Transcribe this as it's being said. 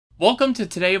Welcome to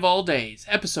Today of All Days,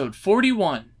 episode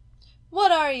 41.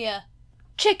 What are you?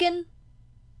 Chicken?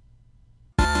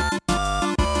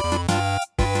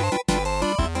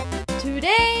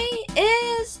 Today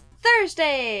is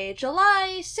Thursday,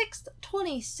 July 6th,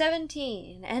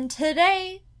 2017, and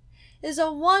today is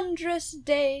a wondrous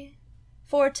day,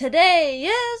 for today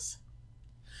is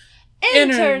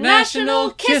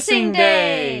International Kissing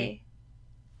Day!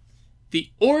 The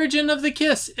origin of the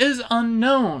kiss is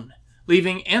unknown,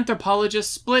 leaving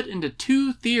anthropologists split into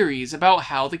two theories about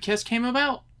how the kiss came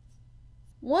about.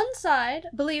 One side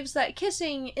believes that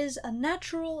kissing is a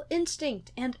natural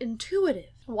instinct and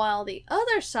intuitive, while the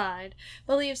other side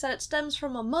believes that it stems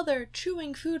from a mother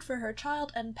chewing food for her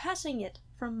child and passing it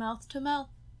from mouth to mouth.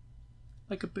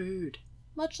 Like a bird.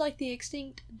 Much like the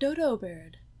extinct dodo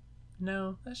bird.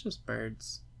 No, that's just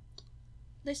birds.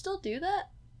 They still do that?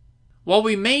 While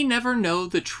we may never know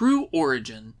the true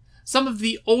origin, some of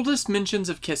the oldest mentions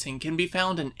of kissing can be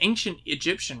found in ancient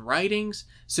Egyptian writings,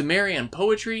 Sumerian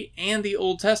poetry, and the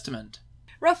Old Testament.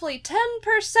 Roughly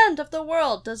 10% of the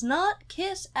world does not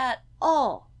kiss at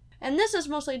all, and this is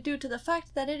mostly due to the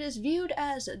fact that it is viewed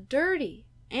as dirty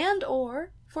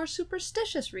and/or for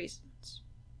superstitious reasons.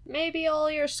 Maybe all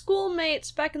your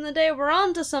schoolmates back in the day were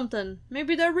onto something.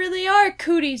 Maybe there really are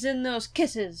cooties in those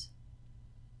kisses.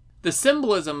 The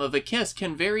symbolism of a kiss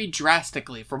can vary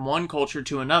drastically from one culture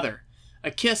to another. A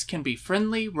kiss can be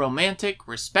friendly, romantic,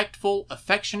 respectful,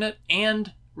 affectionate,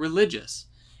 and religious.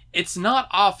 It's not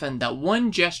often that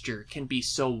one gesture can be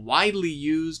so widely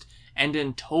used and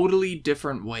in totally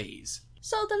different ways.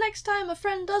 So the next time a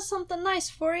friend does something nice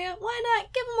for you, why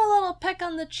not give them a little peck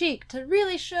on the cheek to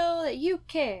really show that you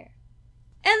care?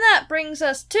 And that brings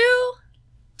us to...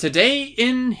 Today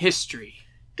in History.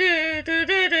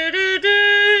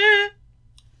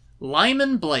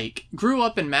 Lyman Blake grew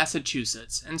up in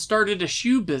Massachusetts and started a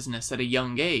shoe business at a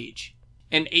young age.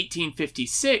 In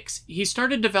 1856, he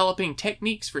started developing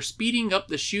techniques for speeding up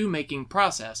the shoemaking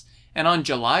process, and on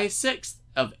July 6th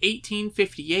of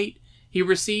 1858, he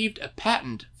received a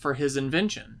patent for his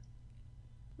invention.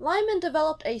 Lyman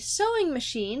developed a sewing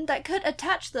machine that could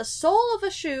attach the sole of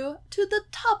a shoe to the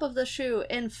top of the shoe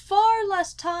in far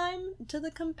less time to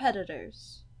the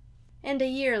competitors. And a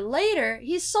year later,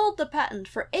 he sold the patent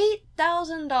for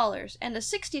 $8,000 and a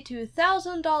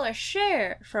 $62,000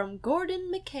 share from Gordon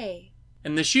Mackay.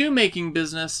 And the shoemaking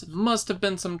business must have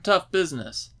been some tough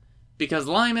business, because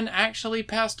Lyman actually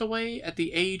passed away at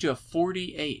the age of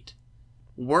 48,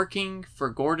 working for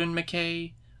Gordon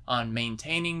Mackay on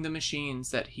maintaining the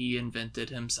machines that he invented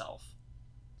himself.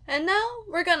 And now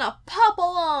we're gonna pop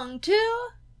along to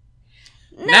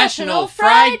National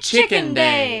Fried Chicken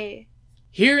Day!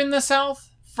 Here in the South,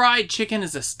 fried chicken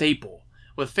is a staple,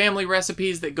 with family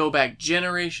recipes that go back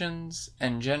generations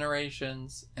and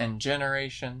generations and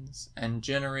generations and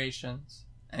generations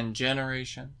and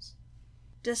generations.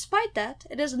 Despite that,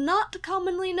 it is not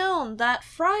commonly known that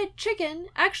fried chicken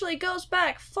actually goes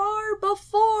back far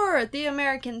before the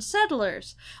American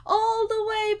settlers, all the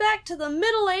way back to the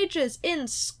Middle Ages in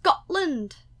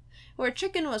Scotland, where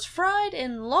chicken was fried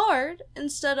in lard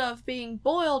instead of being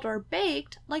boiled or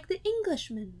baked like the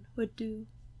Englishmen would do.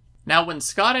 Now, when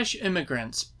Scottish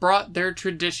immigrants brought their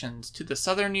traditions to the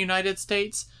southern United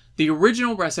States, the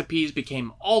original recipes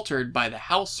became altered by the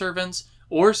house servants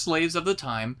or slaves of the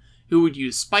time, who would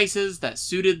use spices that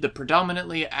suited the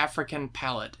predominantly African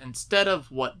palate instead of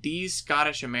what these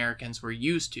Scottish Americans were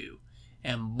used to.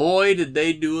 And boy, did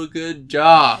they do a good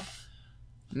job!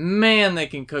 Man, they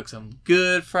can cook some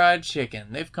good fried chicken.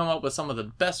 They've come up with some of the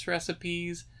best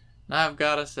recipes, and I've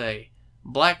gotta say,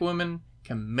 black women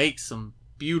can make some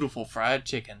beautiful fried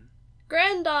chicken.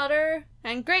 Granddaughter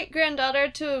and great-granddaughter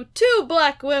to 2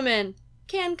 black women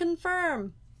can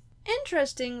confirm.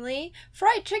 Interestingly,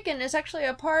 fried chicken is actually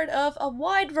a part of a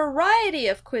wide variety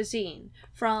of cuisine,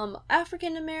 from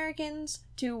African Americans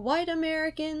to white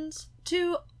Americans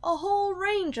to a whole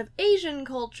range of Asian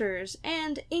cultures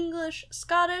and English,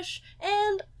 Scottish,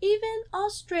 and even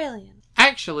Australian.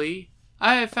 Actually,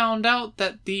 I have found out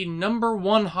that the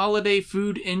 #1 holiday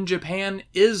food in Japan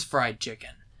is fried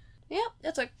chicken. Yep,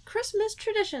 it's a Christmas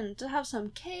tradition to have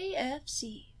some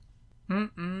KFC.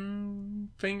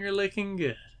 Finger licking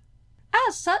good.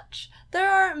 As such,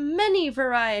 there are many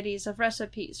varieties of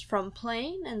recipes, from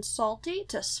plain and salty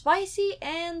to spicy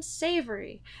and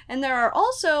savory, and there are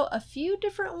also a few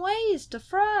different ways to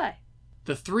fry.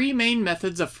 The 3 main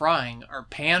methods of frying are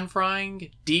pan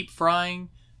frying, deep frying,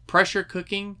 pressure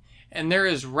cooking, and there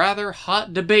is rather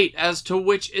hot debate as to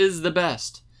which is the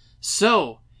best.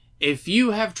 So, if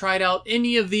you have tried out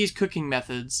any of these cooking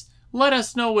methods, let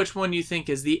us know which one you think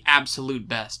is the absolute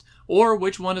best, or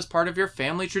which one is part of your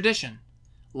family tradition.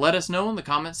 Let us know in the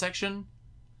comment section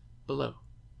below.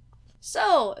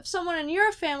 So, if someone in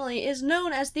your family is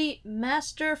known as the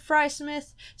Master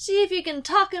Frysmith, see if you can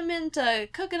talk him into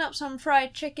cooking up some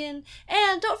fried chicken,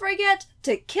 and don't forget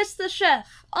to kiss the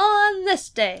chef on this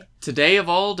day. Today of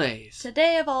all days.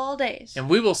 Today of all days. And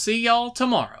we will see y'all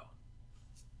tomorrow.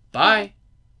 Bye.